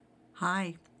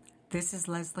Hi, this is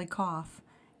Leslie Koff,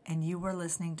 and you are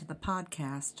listening to the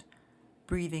podcast,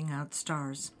 Breathing Out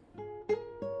Stars.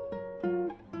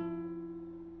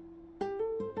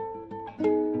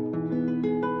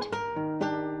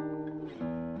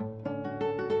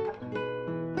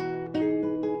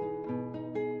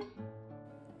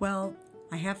 Well,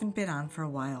 I haven't been on for a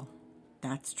while.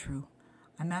 That's true.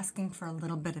 I'm asking for a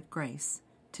little bit of grace.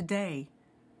 Today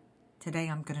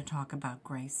I'm going to talk about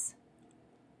grace.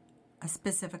 A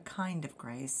specific kind of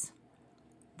grace.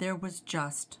 There was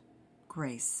just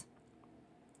grace.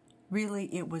 Really,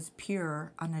 it was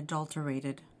pure,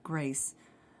 unadulterated grace,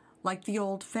 like the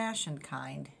old-fashioned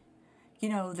kind. You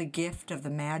know, the gift of the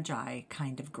Magi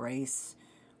kind of grace,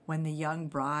 when the young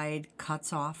bride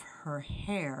cuts off her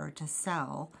hair to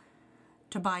sell,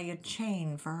 to buy a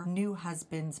chain for her new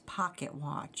husband's pocket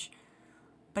watch.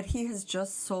 But he has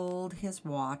just sold his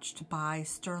watch to buy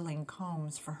sterling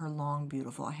combs for her long,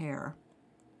 beautiful hair.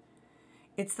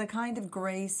 It's the kind of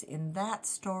grace in that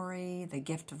story, the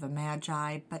gift of the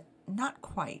Magi, but not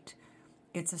quite.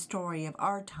 It's a story of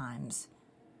our times.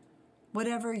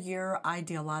 Whatever your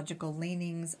ideological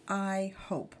leanings, I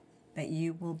hope that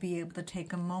you will be able to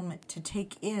take a moment to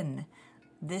take in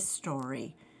this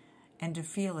story and to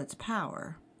feel its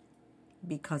power.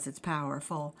 Because it's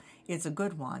powerful, it's a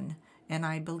good one, and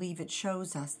I believe it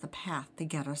shows us the path to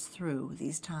get us through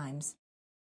these times.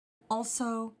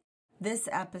 Also, this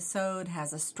episode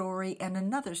has a story and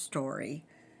another story,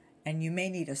 and you may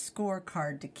need a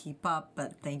scorecard to keep up,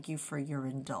 but thank you for your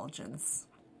indulgence.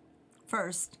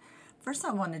 First,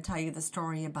 I want to tell you the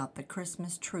story about the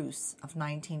Christmas truce of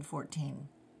 1914.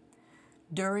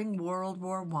 During World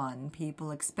War I,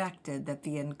 people expected that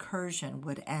the incursion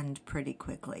would end pretty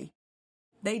quickly.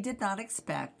 They did not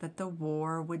expect that the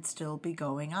war would still be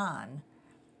going on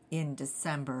in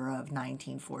December of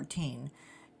 1914,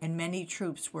 and many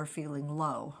troops were feeling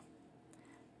low.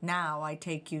 Now I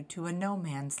take you to a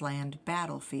no-man's land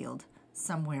battlefield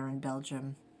somewhere in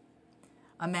Belgium.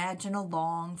 Imagine a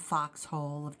long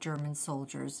foxhole of German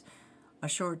soldiers a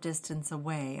short distance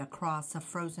away across a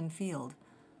frozen field.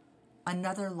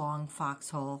 Another long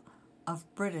foxhole of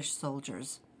British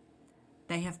soldiers.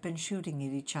 They have been shooting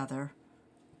at each other.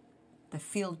 The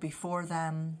field before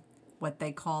them, what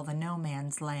they call the no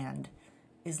man's land,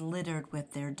 is littered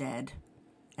with their dead.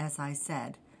 As I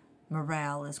said,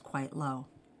 morale is quite low.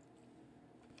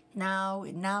 Now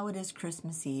it is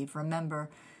Christmas Eve. Remember,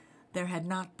 there had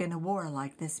not been a war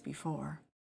like this before.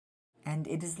 And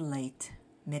it is late,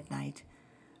 midnight.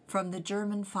 From the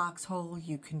German foxhole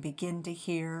you can begin to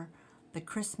hear the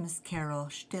Christmas carol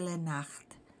Stille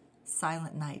Nacht,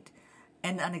 Silent Night,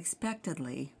 and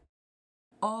unexpectedly,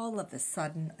 all of a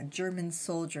sudden, a German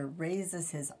soldier raises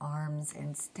his arms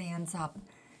and stands up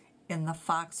in the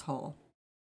foxhole.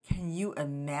 Can you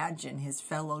imagine his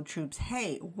fellow troops?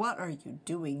 Hey, what are you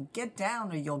doing? Get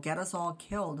down or you'll get us all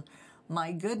killed.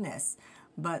 My goodness.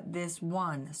 But this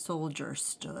one soldier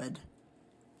stood,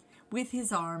 with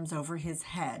his arms over his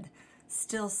head,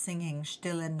 still singing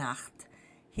Stille Nacht.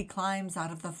 He climbs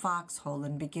out of the foxhole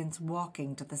and begins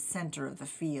walking to the center of the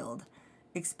field,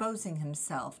 exposing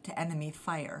himself to enemy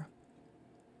fire.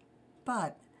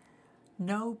 But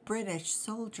no British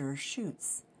soldier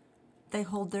shoots. They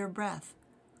hold their breath.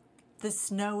 The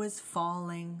snow is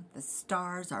falling, the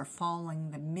stars are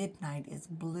falling, the midnight is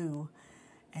blue,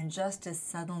 and just as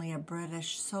suddenly a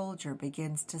British soldier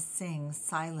begins to sing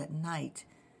Silent Night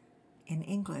in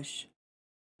English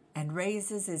and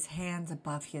raises his hands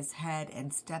above his head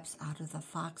and steps out of the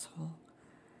foxhole.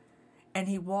 And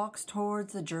he walks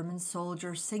towards the German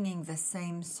soldier singing the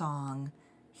same song,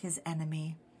 his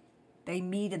enemy. They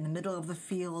meet in the middle of the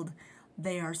field.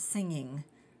 They are singing.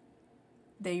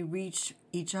 They reach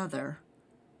each other.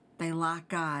 They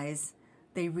lock eyes.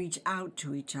 They reach out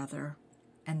to each other.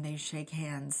 And they shake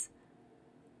hands.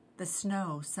 The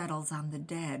snow settles on the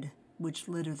dead, which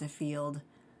litter the field.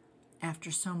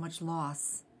 After so much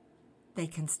loss, they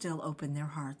can still open their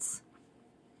hearts.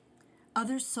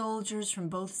 Other soldiers from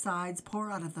both sides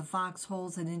pour out of the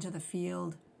foxholes and into the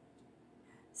field.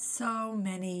 So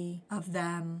many of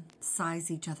them size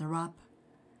each other up.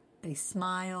 They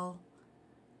smile.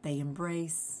 They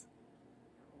embrace.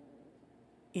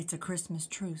 It's a Christmas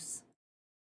truce.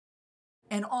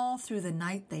 And all through the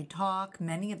night they talk.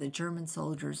 Many of the German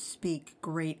soldiers speak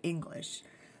great English.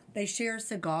 They share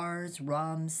cigars,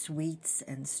 rum, sweets,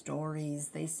 and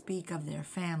stories. They speak of their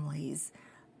families.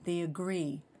 They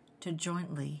agree to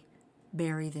jointly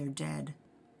bury their dead.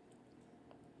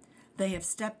 They have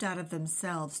stepped out of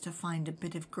themselves to find a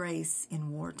bit of grace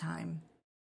in wartime.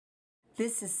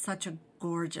 This is such a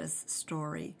gorgeous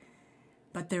story,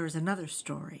 but there is another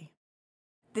story.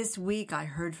 This week I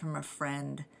heard from a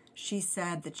friend. She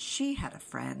said that she had a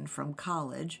friend from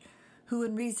college who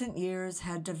in recent years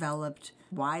had developed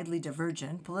widely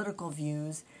divergent political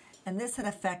views, and this had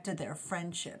affected their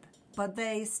friendship. But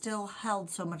they still held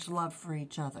so much love for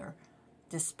each other,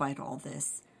 despite all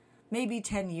this. Maybe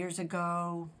 10 years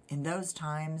ago, in those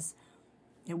times,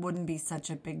 it wouldn't be such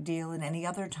a big deal. In any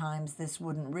other times, this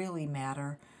wouldn't really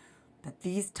matter. But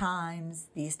these times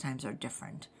are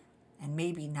different, and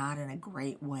maybe not in a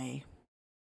great way.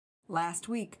 Last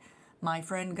week, my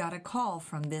friend got a call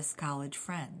from this college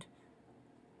friend.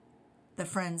 The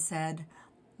friend said,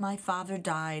 "My father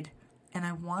died, and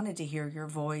I wanted to hear your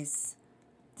voice."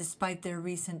 Despite their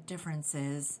recent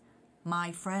differences,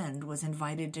 my friend was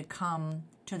invited to come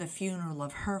to the funeral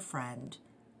of her friend,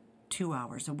 2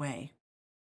 hours away.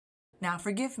 Now,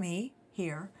 forgive me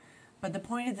here, but the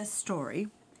point of this story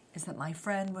is that my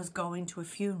friend was going to a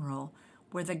funeral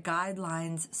where the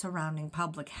guidelines surrounding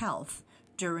public health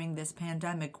during this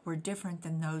pandemic were different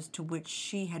than those to which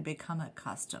she had become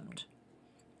accustomed.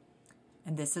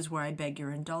 And this is where I beg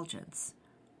your indulgence.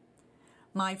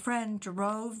 My friend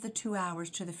drove the 2 hours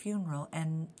to the funeral,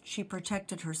 and she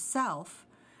protected herself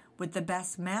with the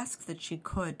best mask that she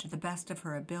could to the best of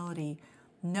her ability,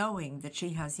 knowing that she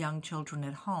has young children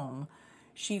at home.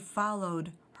 She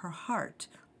followed her heart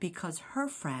because her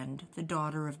friend, the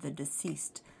daughter of the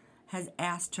deceased, has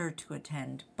asked her to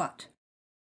attend, but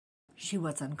she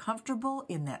was uncomfortable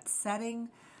in that setting.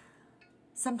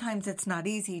 Sometimes it's not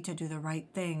easy to do the right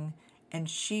thing, and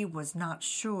she was not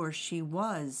sure she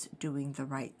was doing the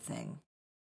right thing.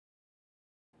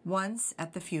 Once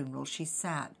at the funeral, she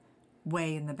sat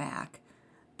way in the back.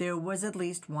 There was at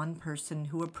least one person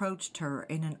who approached her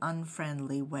in an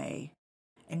unfriendly way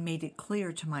and made it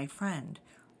clear to my friend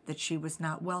that she was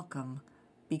not welcome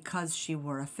because she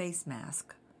wore a face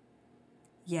mask.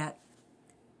 Yet,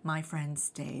 my friend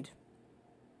stayed.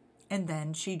 And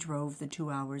then she drove the 2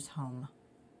 hours home.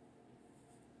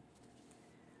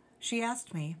 She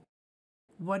asked me,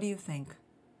 "What do you think?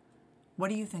 What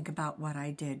do you think about what I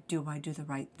did? Do I do the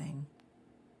right thing?"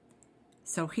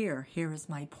 So here is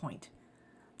my point.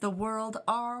 The world,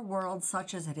 our world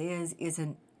such as it is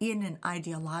in an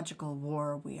ideological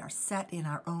war. We are set in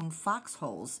our own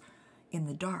foxholes, in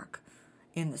the dark,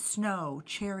 in the snow,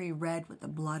 cherry red with the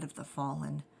blood of the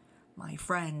fallen. My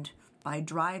friend, by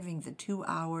driving the 2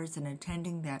 hours and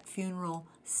attending that funeral,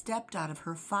 stepped out of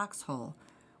her foxhole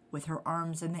with her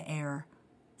arms in the air,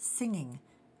 singing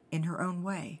in her own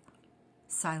way,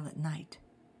 "Silent night,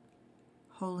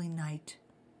 holy night,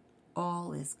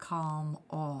 all is calm,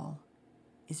 all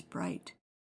is bright."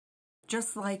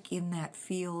 Just like in that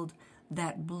field,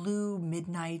 that blue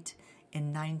midnight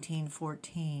in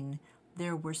 1914,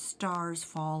 there were stars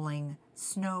falling,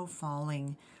 snow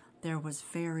falling, there was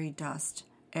fairy dust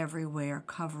everywhere,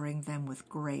 covering them with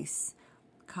grace,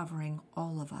 covering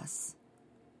all of us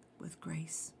with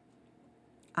grace.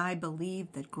 I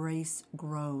believe that grace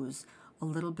grows. A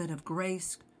little bit of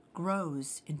grace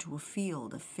grows into a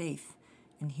field of faith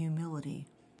and humility.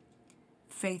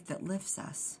 Faith that lifts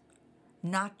us,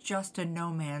 not just in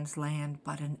no man's land,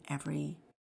 but in every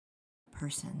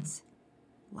person's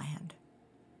land.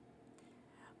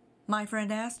 My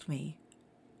friend asked me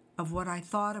of what I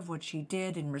thought of what she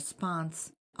did. In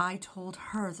response, I told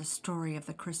her the story of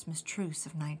the Christmas truce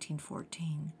of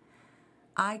 1914.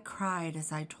 I cried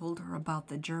as I told her about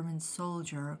the German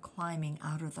soldier climbing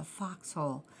out of the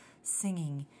foxhole,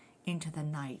 singing into the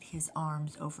night, his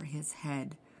arms over his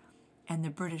head, and the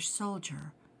British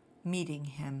soldier meeting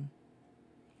him.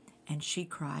 And she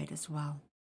cried as well.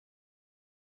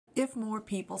 If more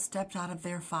people stepped out of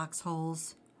their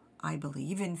foxholes, I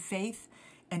believe in faith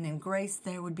and in grace,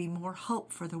 there would be more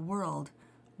hope for the world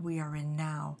we are in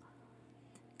now.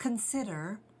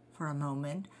 Consider for a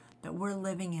moment that we're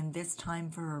living in this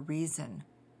time for a reason.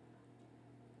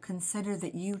 Consider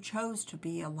that you chose to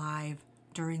be alive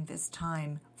during this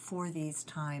time, for these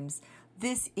times.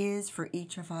 This is, for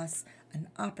each of us, an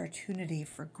opportunity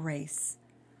for grace.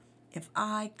 If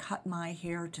I cut my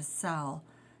hair to sell,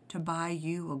 to buy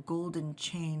you a golden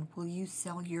chain, will you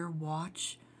sell your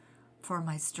watch for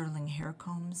my sterling hair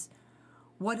combs?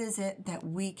 What is it that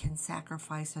we can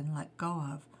sacrifice and let go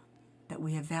of that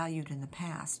we have valued in the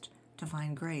past to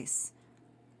find grace?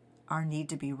 Our need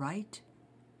to be right?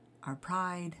 Our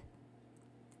pride?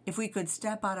 If we could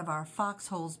step out of our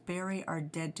foxholes, bury our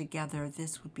dead together,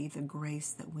 this would be the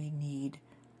grace that we need.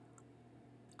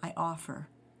 I offer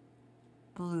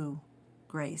blue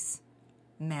grace,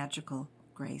 magical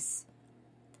grace.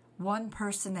 One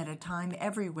person at a time,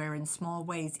 everywhere in small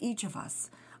ways, each of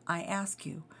us. I ask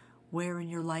you, where in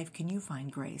your life can you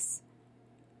find grace?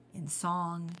 In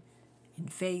song, in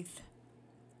faith,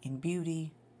 in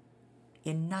beauty,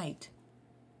 in night,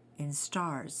 in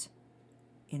stars,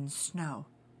 in snow.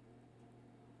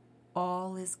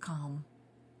 All is calm,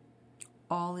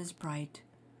 all is bright,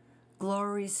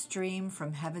 glories stream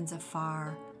from heavens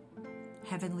afar,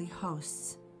 heavenly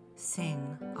hosts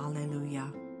sing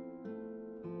Alleluia.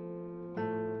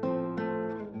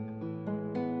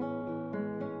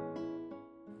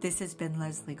 This has been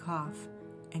Leslie Koff,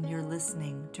 and you're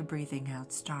listening to Breathing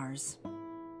Out Stars.